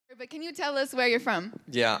but can you tell us where you're from?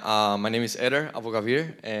 Yeah, my name is Eder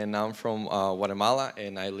Abogabir, and I'm from Guatemala,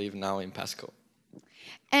 and I live now in Pasco.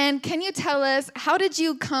 And can you tell us, how did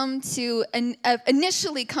you come to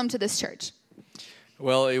initially come to this church?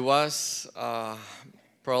 Well, it was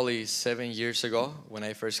probably 7 years ago when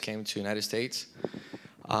I first came to United States.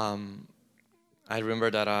 Um, I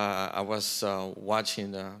remember that I was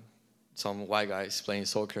watching some white guys playing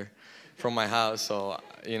soccer from my house. So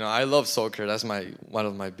I love soccer. That's one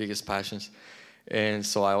of my biggest passions. And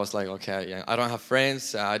so I was like, okay, yeah, I don't have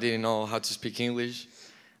friends. I didn't know how to speak English.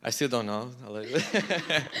 I still don't know.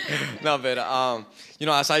 No, but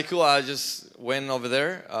as I could, I just went over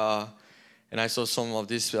there and I saw some of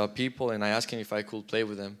these people, and I asked him if I could play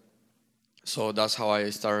with them. So that's how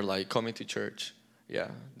I started coming to church. Yeah,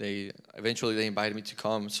 they eventually invited me to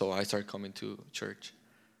come, so I started coming to church.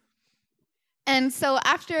 And so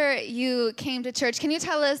after you came to church, can you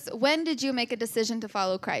tell us, when did you make a decision to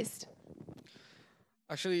follow Christ?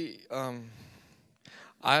 Actually,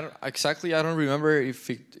 I don't remember if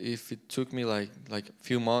it took me like a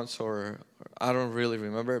few months, or I don't really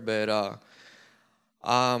remember. But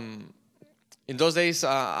in those days,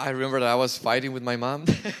 I remember that I was fighting with my mom.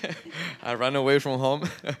 I ran away from home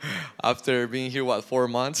after being here 4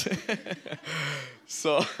 months.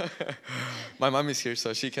 So my mom is here,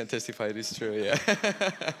 so she can testify it is true. Yeah.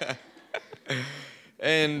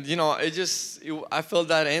 And I felt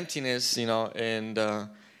that emptiness, and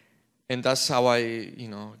that's how I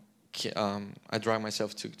drive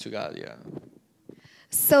myself to God. Yeah.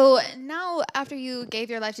 So now, after you gave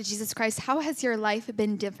your life to Jesus Christ, how has your life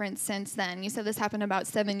been different since then? You said this happened about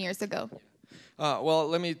 7 years ago. Well,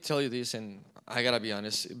 let me tell you this, and I gotta be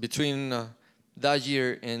honest. Between that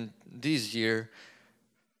year and this year,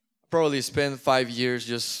 probably spent 5 years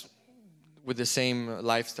just with the same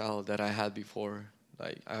lifestyle that I had before.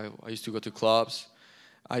 Like I used to go to clubs.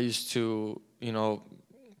 I used to,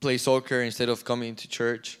 play soccer instead of coming to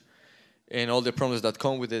church, and all the problems that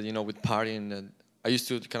come with it, with partying. And I used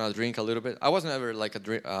to kind of drink a little bit. I was never like a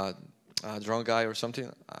drunk guy or something.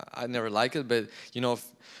 I never liked it, but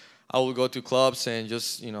I would go to clubs and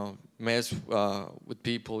just mess with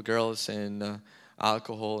people, girls, and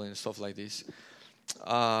alcohol and stuff like this.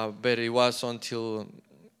 But it was until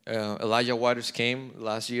Elijah Waters came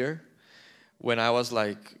last year when I was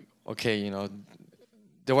like, okay,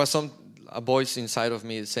 there was some a voice inside of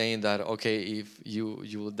me saying that, okay, if you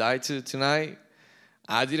will die tonight.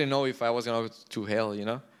 I didn't know if I was gonna go to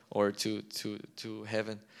hell, or to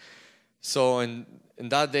heaven. So in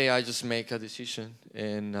that day, I just make a decision,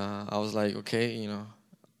 and I was like, okay,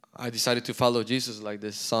 I decided to follow Jesus, like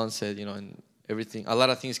the song said, and everything. A lot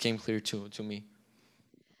of things came clear to me.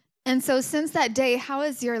 And so since that day, how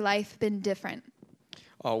has your life been different?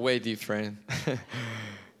 Oh, way different.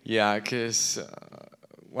 Yeah, because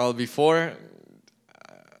before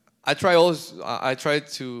I try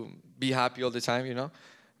to be happy all the time,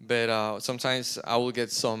 but sometimes I will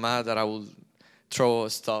get so mad that I will throw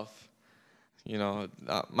stuff.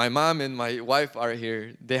 My mom and my wife are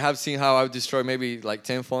here. They have seen how I've destroyed maybe like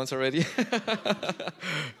 10 phones already,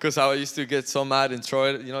 because I used to get so mad and throw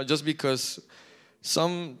it, just because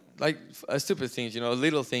some stupid things,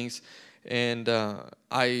 little things. And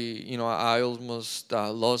I almost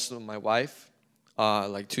lost my wife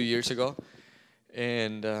 2 years ago,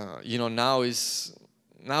 and now is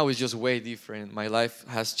just way different. My life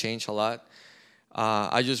has changed a lot.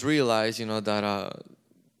 I just realized, that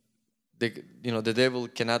the devil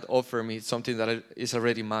cannot offer me something that is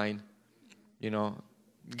already mine.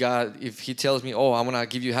 God, if He tells me, "Oh, I'm gonna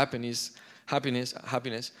give you happiness,"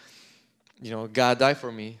 God died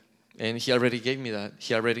for me, and He already gave me that.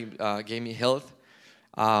 He already gave me health,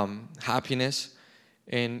 happiness,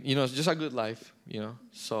 and just a good life.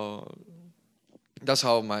 So that's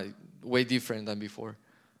how my way different than before.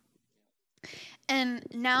 And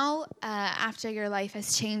now, after your life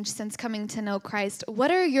has changed since coming to know Christ,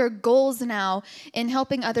 what are your goals now in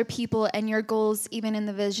helping other people, and your goals even in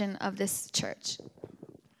the vision of this church?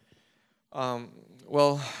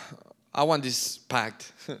 Well, I want this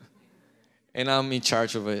packed, and I'm in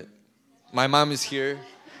charge of it. My mom is here,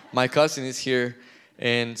 my cousin is here,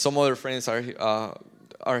 and some other friends are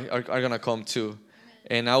gonna come too.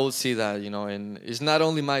 And I will see that, and it's not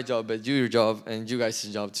only my job, but your job and you guys'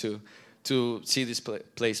 job too, to see this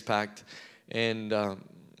place packed. And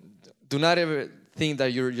do not ever think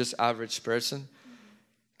that you're just average person,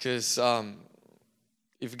 because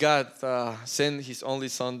if God sent His only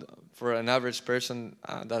Son for an average person,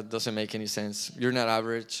 that doesn't make any sense. You're not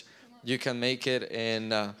average. You can make it,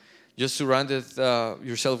 and just surround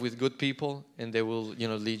yourself with good people, and they will,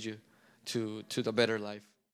 lead you to the better life.